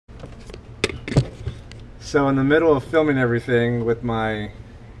So in the middle of filming everything with my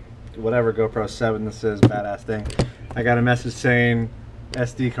whatever GoPro 7 this is, badass thing, I got a message saying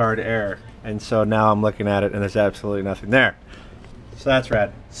SD card error. And so now I'm looking at it and there's absolutely nothing there. So that's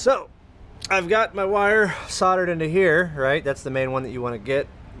rad. So I've got my wire soldered into here, right? That's the main one that you want to get.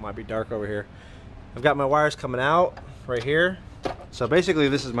 It might be dark over here. I've got my wires coming out right here. So basically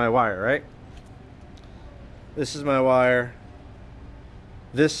this is my wire, right? This is my wire.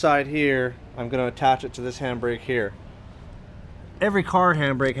 This side here, I'm going to attach it to this handbrake here. Every car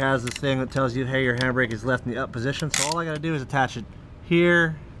handbrake has this thing that tells you, hey, your handbrake is left in the up position. So all I got to do is attach it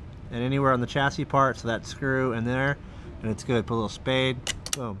here and anywhere on the chassis part. So that screw in there, and it's good. Put a little spade,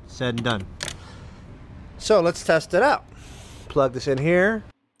 boom, said and done. So let's test it out. Plug this in here.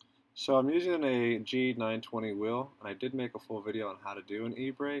 So I'm using a G920 wheel, and I did make a full video on how to do an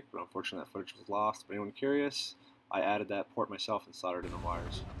e-brake, but unfortunately that footage was lost. But anyone curious, I added that port myself and soldered in the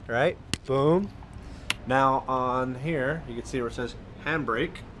wires. All right, boom. Now on here, you can see where it says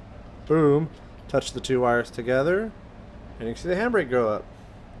handbrake. Boom, touch the two wires together, and you can see the handbrake go up.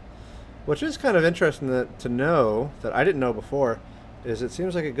 Which is kind of interesting to know, that I didn't know before, is it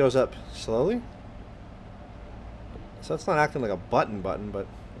seems like it goes up slowly. So it's not acting like a button, but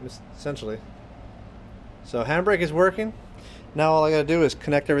essentially. So handbrake is working. Now all I gotta do is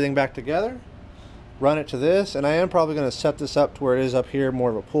connect everything back together, run it to this, and I am probably gonna set this up to where it is up here,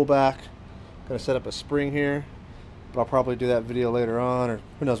 more of a pullback. Gonna set up a spring here, but I'll probably do that video later on, or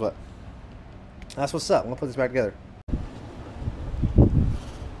who knows what. That's what's up. I'm gonna put this back together.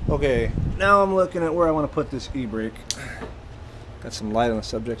 Okay, now I'm looking at where I want to put this e-brake. Got some light on the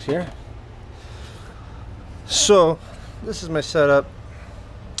subject here. So this is my setup.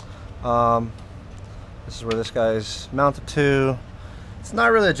 This is where this guy's mounted to. It's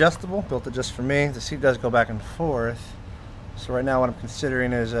not really adjustable, built it just for me. The seat does go back and forth. So right now what I'm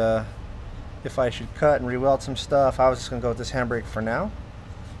considering is if I should cut and re-weld some stuff. I was just going to go with this handbrake for now.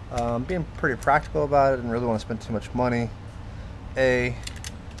 Being pretty practical about it and really want to spend too much money. A,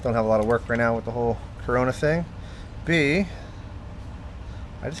 don't have a lot of work right now with the whole Corona thing. B,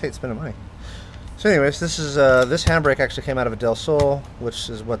 I just hate spending money. So anyways, this is this handbrake actually came out of a Del Sol, which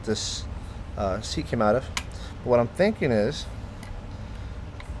is what this seat came out of. But what I'm thinking is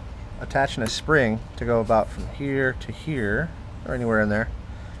attaching a spring to go about from here to here, or anywhere in there,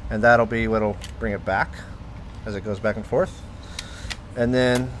 and that'll be what'll bring it back as it goes back and forth. And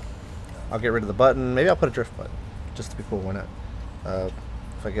then I'll get rid of the button. Maybe I'll put a drift button just to be cool. Why not?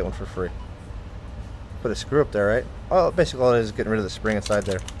 If I get one for free. Put a screw up there, right? Oh, basically all it is getting rid of the spring inside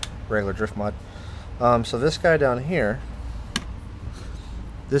there. Regular drift mod. So this guy down here,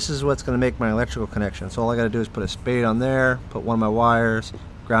 this is what's going to make my electrical connection. So all I got to do is put a spade on there, put one of my wires,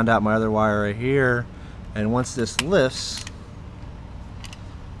 ground out my other wire right here, and once this lifts,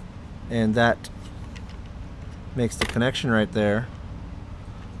 and that makes the connection right there,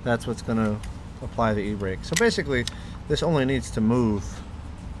 that's what's going to apply the e-brake. So basically, this only needs to move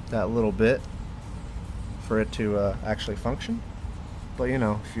that little bit for it to actually function. But you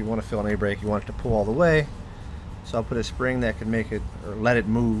know, if you want to fill an e-brake, you want it to pull all the way. So I'll put a spring that can make it, or let it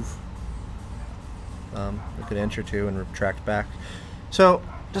move like an inch or two and retract back. So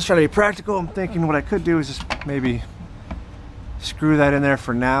just trying to be practical. I'm thinking what I could do is just maybe screw that in there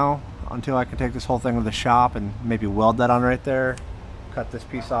for now until I can take this whole thing to the shop and maybe weld that on right there. Cut this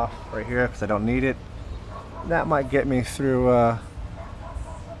piece off right here because I don't need it. That might get me through a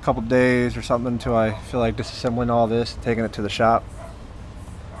couple days or something until I feel like disassembling all this and taking it to the shop.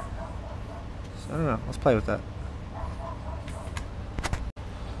 So I don't know, let's play with that.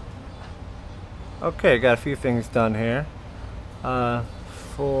 Okay, got a few things done here.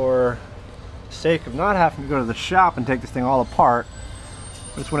 For the sake of not having to go to the shop and take this thing all apart,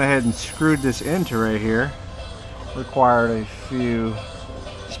 I just went ahead and screwed this into right here. Required a few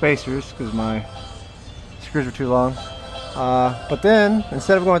spacers because my screws were too long. But then,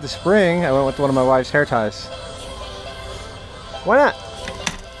 instead of going with the spring, I went with one of my wife's hair ties. Why not?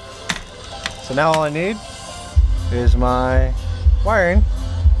 So now all I need is my wiring,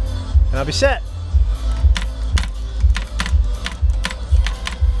 and I'll be set.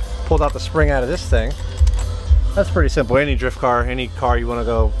 Pulled out the spring out of this thing. That's pretty simple. Any drift car, any car you want to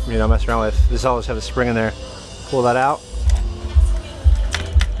go, you know, mess around with, this always have a spring in there. Pull that out.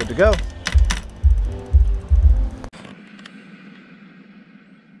 Good to go.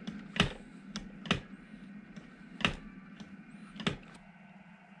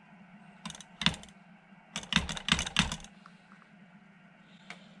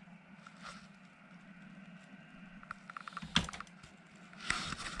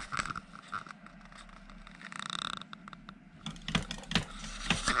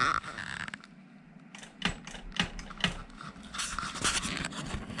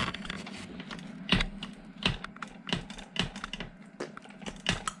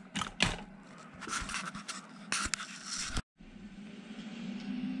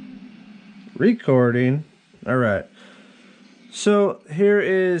 Recording. All right. So here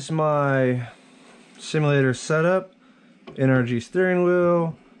is my simulator setup. NRG steering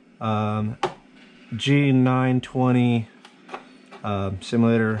wheel. G920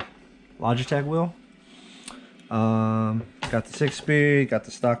 simulator Logitech wheel. Got the 6-speed, got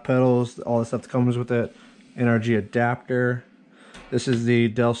the stock pedals, all the stuff that comes with it. NRG adapter. This is the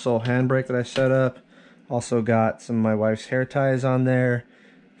Del Sol handbrake that I set up. Also got some of my wife's hair ties on there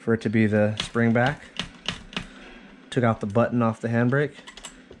for it to be the spring back. Took out the button off the handbrake.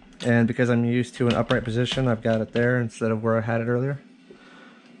 And because I'm used to an upright position, I've got it there instead of where I had it earlier.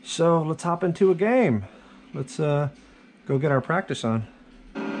 So let's hop into a game. Let's go get our practice on.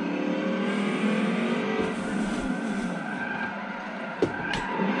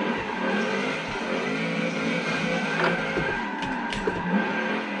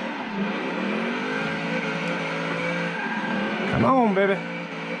 Come on, baby.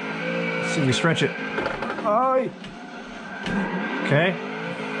 Let's see if we stretch it. Oh. Okay.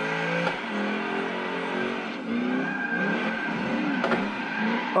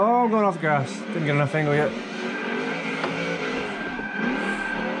 Oh, I'm going off the gas. Didn't get enough angle yet.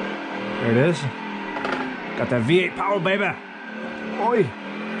 There it is. Got that V8 power, baby. Oi.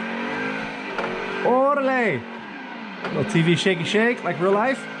 Orale. Little TV shaky shake, like real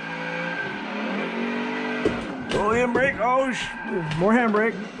life. Oh, handbrake. Oh, more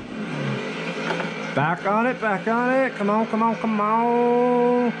handbrake. Back on it, back on it. Come on, come on, come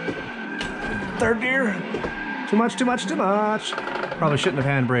on. Third gear. Too much, too much, too much. Probably shouldn't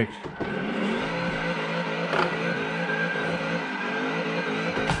have handbraked.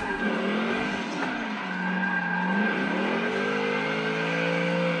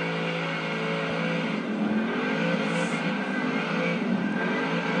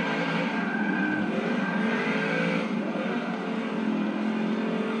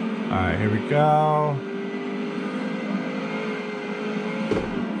 All right, here we go.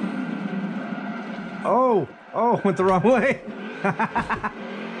 Oh, went the wrong way.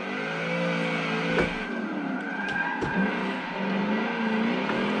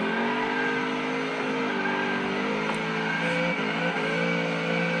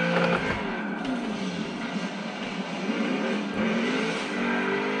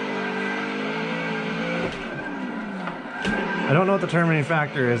 I don't know what the determining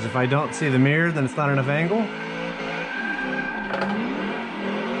factor is. If I don't see the mirror, then it's not enough angle.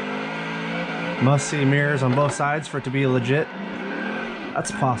 Must see mirrors on both sides for it to be legit.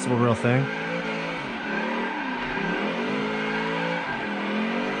 That's a possible real thing.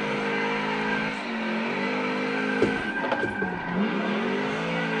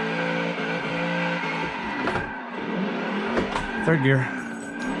 Third gear.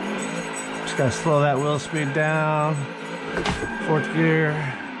 Just gotta slow that wheel speed down. Fourth gear.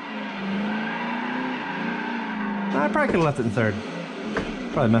 I probably could have left it in third.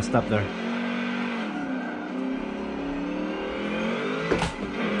 Probably messed up there.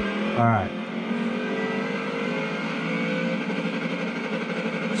 Alright.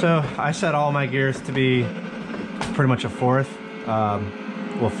 So I set all my gears to be pretty much a fourth.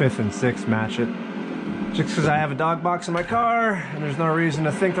 Well, fifth and sixth match it. Just because I have a dog box in my car and there's no reason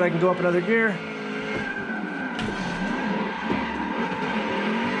to think that I can go up another gear.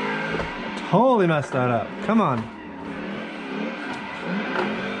 Totally messed that up. Come on.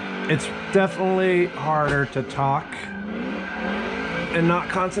 It's definitely harder to talk and not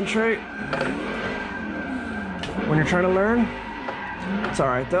concentrate when you're trying to learn. It's all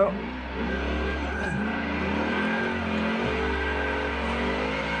right though.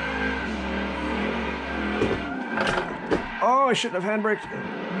 Oh, I shouldn't have handbraked.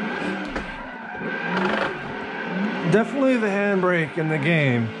 Definitely the handbrake in the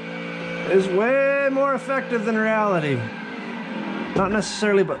game is way more effective than reality. Not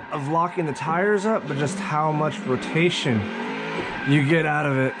necessarily but of locking the tires up, but just how much rotation you get out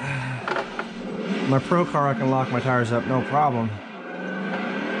of it. My pro car, I can lock my tires up, no problem.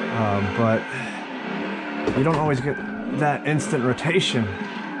 But you don't always get that instant rotation.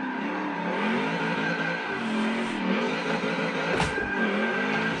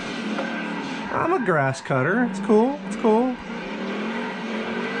 I'm a grass cutter. It's cool. It's cool.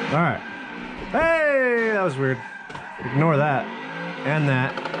 All right. Hey, that was weird. Ignore that and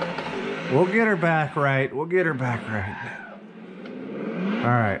that. We'll get her back right. We'll get her back right. All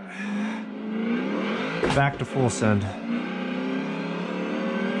right. Back to full send.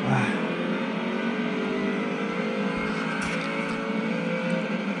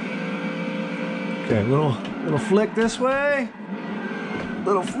 Okay, little flick this way.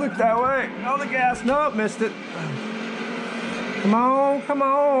 Little flick that way. On the gas. Nope, missed it. Come on, come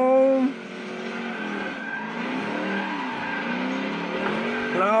on.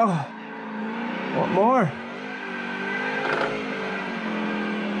 No. Want more?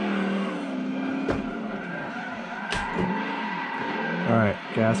 All right,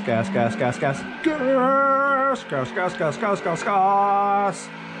 gas, gas, gas, gas, gas, gas, gas, gas, gas, gas, gas, gas.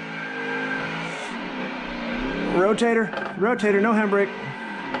 Rotator, rotator, no handbrake.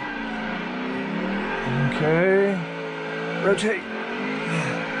 Okay, rotate.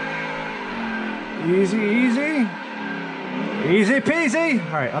 Easy, easy, easy peasy.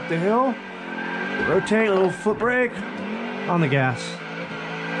 All right, up the hill. Rotate, a little foot brake on the gas.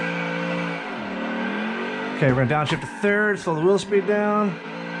 Okay, we're gonna downshift to third, slow the wheel speed down.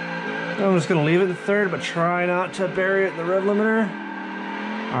 I'm just gonna leave it in third, but try not to bury it in the rev limiter.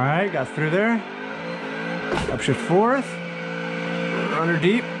 All right, got through there. Upshift fourth. Runner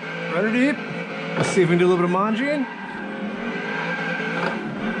deep, runner deep. Let's see if we can do a little bit of managing.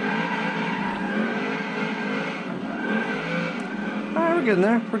 All right, we're getting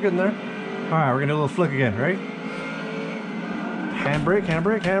there, we're getting there. All right, we're gonna do a little flick again, right? Handbrake,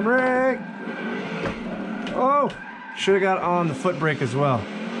 handbrake, handbrake. Oh, should have got on the foot brake as well.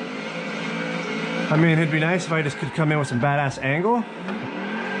 I mean, it'd be nice if I just could come in with some badass angle,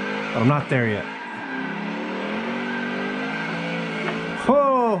 but I'm not there yet.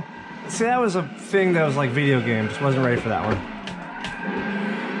 Oh, see, that was a thing that was like video game. Just wasn't ready for that one.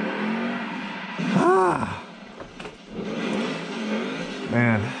 Ah,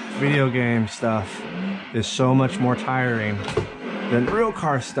 man, video game stuff is so much more tiring than real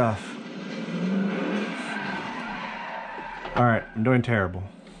car stuff. All right, I'm doing terrible.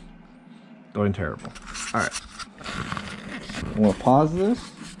 Doing terrible. All right. I'm gonna pause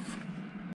this.